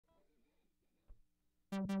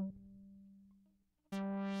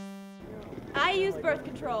I use birth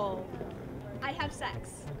control. I have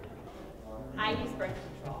sex. I use birth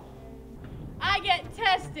control. I get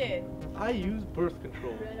tested. I use birth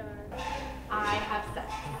control. I have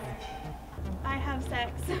sex. I have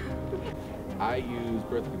sex. I use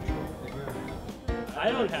birth control.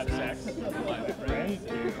 I don't have sex. My friends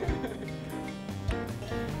do.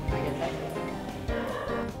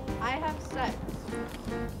 I have sex.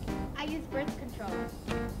 I use birth control.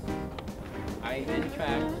 I, in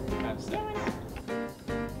fact, have sex.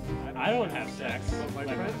 I don't have sex. My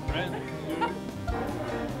friends do.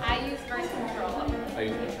 I use birth control. I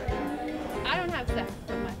use birth control. I don't have sex,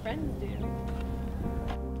 but my friends do.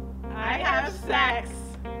 I have sex.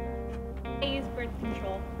 I use birth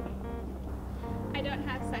control. I don't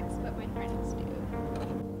have sex, but my friends do.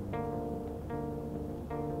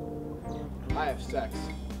 I have sex.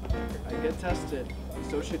 I get tested.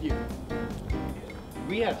 So should you.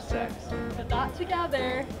 We have sex. But not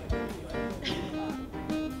together.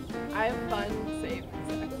 I have fun, safe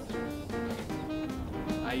sex.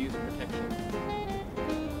 I use protection.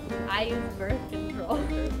 I use birth control.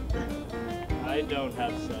 I don't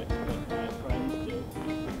have sex, but my friends do.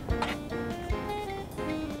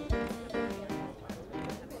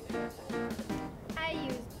 I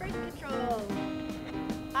use birth control.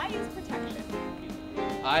 I use protection.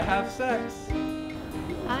 I have sex.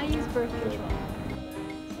 I use birth control.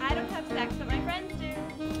 I don't have sex, but my friends do.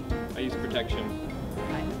 I use protection.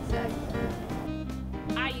 I have sex.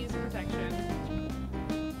 I use protection.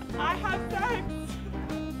 I have sex.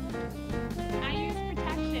 I use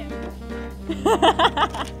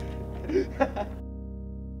protection.